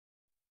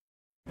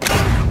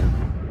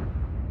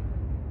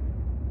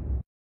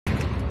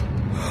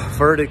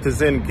verdict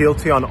is in,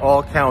 guilty on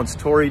all counts.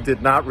 Tory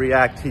did not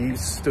react. He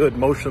stood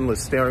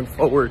motionless, staring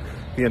forward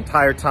the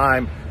entire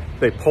time.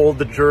 They polled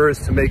the jurors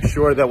to make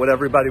sure that what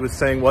everybody was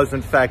saying was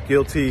in fact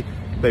guilty.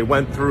 They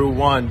went through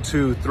 1,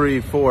 2, 3,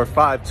 4,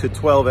 5 to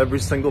 12. Every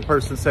single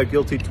person said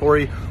guilty.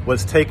 Tory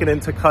was taken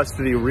into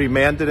custody,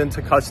 remanded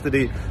into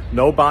custody.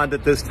 No bond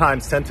at this time.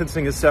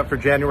 Sentencing is set for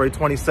January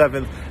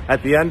 27th.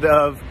 At the end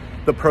of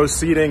the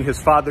proceeding, his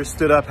father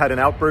stood up, had an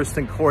outburst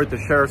in court. The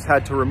sheriffs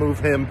had to remove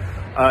him.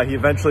 He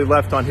eventually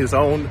left on his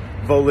own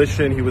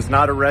volition. He was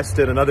not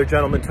arrested. Another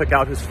gentleman took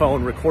out his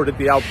phone, recorded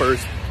the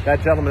outburst.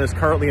 That gentleman is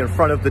currently in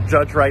front of the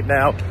judge right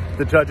now.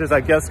 The judge is,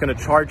 I guess, going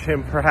to charge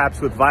him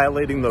perhaps with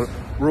violating the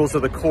rules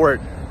of the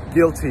court.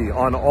 Guilty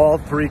on all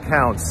 3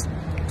 counts.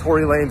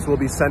 Tory Lanez will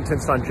be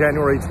sentenced on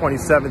January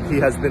 27th. He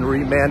has been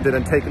remanded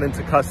and taken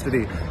into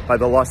custody by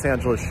the Los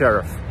Angeles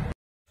sheriff.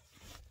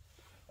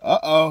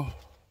 Uh-oh.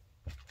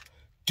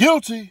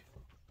 Guilty.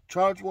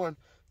 Charge 1.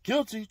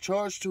 Guilty.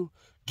 Charge 2.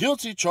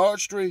 Guilty.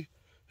 Charge 3.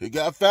 He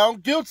got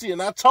found guilty,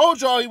 and I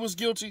told y'all he was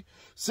guilty.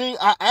 See,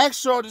 I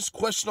asked y'all this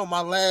question on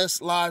my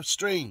last live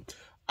stream.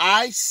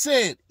 I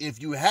said,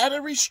 if you had a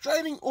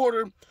restraining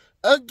order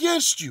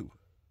against you,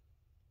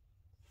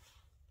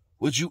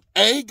 would you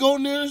A, go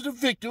near the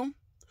victim,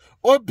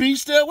 or B,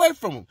 stay away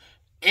from him?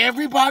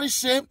 Everybody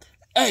said,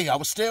 A, I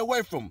would stay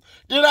away from him.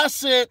 Then I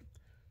said,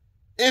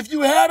 if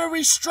you had a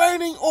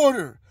restraining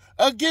order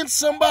against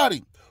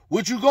somebody,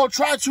 would you go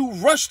try to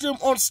rush them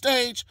on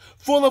stage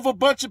full of a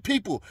bunch of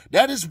people?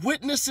 That is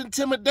witness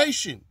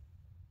intimidation.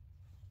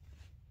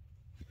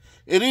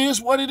 It is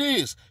what it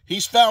is.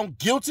 He's found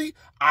guilty.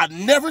 I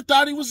never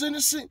thought he was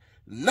innocent.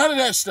 None of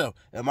that stuff.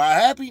 Am I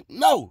happy?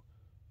 No.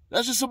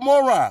 That's just a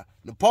moron.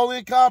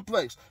 Napoleon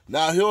complex.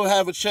 Now he'll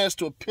have a chance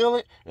to appeal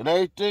it and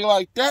everything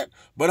like that.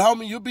 But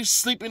homie, you'll be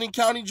sleeping in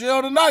county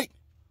jail tonight.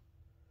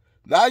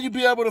 Now you'll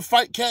be able to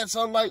fight cats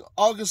unlike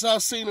August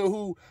Alsina,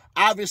 who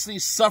obviously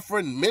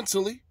suffering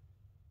mentally.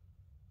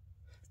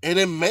 And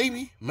then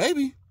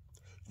maybe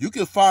you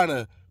can find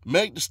a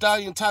Megan Thee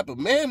Stallion type of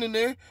man in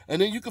there,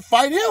 and then you can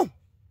fight him.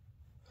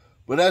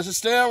 But as it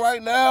stands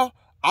right now,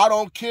 I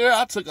don't care.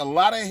 I took a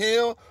lot of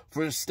hell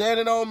for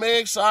standing on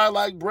Meg's side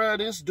like, bruh,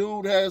 this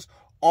dude has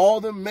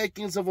all the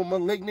makings of a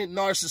malignant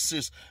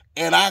narcissist,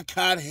 and I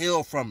caught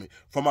hell from it.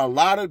 From a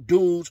lot of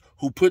dudes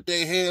who put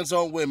their hands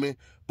on women,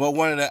 but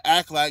wanted to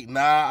act like,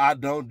 nah, I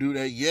don't do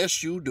that.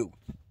 Yes, you do.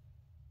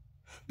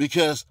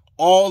 Because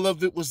all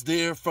of it was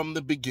there from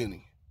the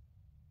beginning.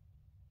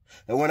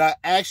 And when I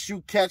asked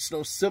you cats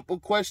those simple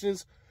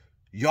questions,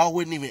 y'all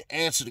wouldn't even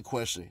answer the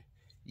question.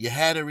 You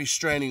had a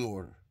restraining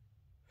order.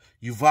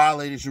 You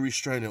violated your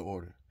restraining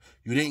order.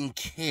 You didn't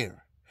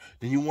care.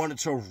 Then you wanted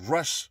to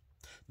rush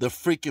the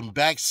freaking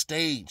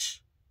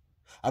backstage.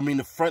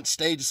 The front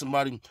stage of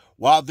somebody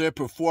while they're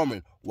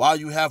performing, while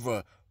you have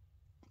a...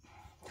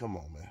 Come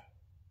on, man.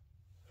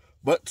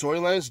 But Tory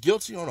Lanez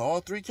guilty on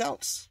all 3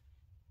 counts.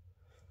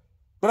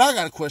 But I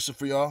got a question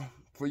for y'all,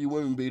 for you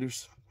women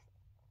beaters.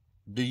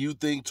 Do you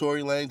think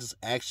Tory Lanez is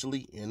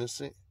actually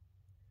innocent?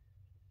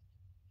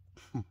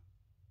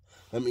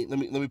 Let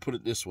me put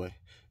it this way.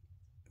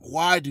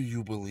 Why do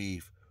you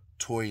believe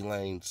Tory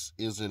Lanez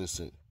is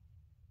innocent?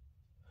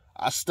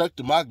 I stuck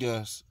to my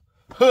guns.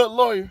 Hood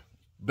lawyer,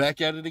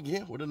 back at it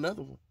again with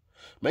another one.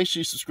 Make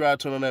sure you subscribe,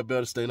 turn on that bell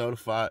to stay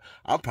notified.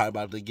 I'm probably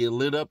about to get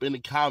lit up in the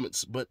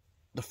comments, but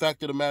the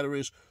fact of the matter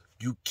is,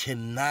 you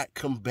cannot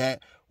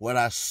combat what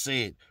I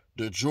said.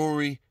 The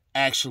jury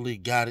actually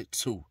got it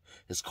too.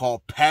 It's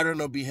called pattern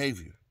of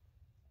behavior.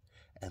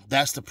 And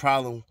that's the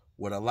problem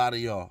with a lot of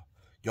y'all.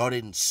 Y'all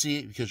didn't see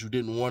it because you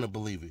didn't want to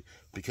believe it.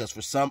 Because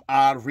for some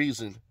odd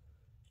reason,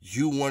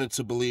 you wanted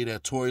to believe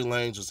that Tory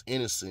Lanez was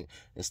innocent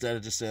instead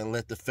of just saying,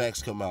 let the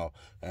facts come out.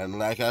 And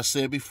like I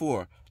said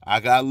before, I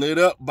got lit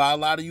up by a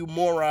lot of you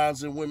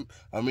morons and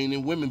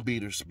women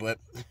beaters. But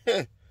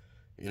it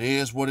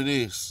is what it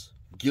is.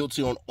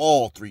 Guilty on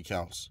all 3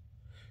 counts.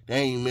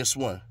 They ain't missed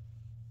one.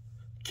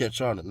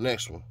 Catch you on the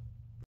next one.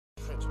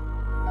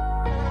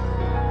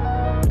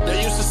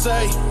 They used to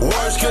say,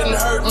 words couldn't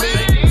hurt me.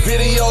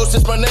 Videos,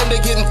 just my name, they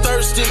getting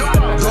thirsty. Go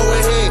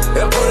ahead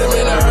and put him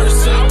in a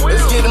hearse.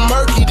 It's getting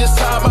murky, this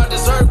time I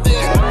deserve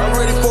this. I'm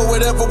ready for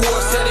whatever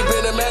war said he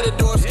been a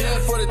matador.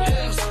 Scared for the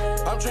things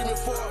I'm dreaming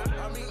for.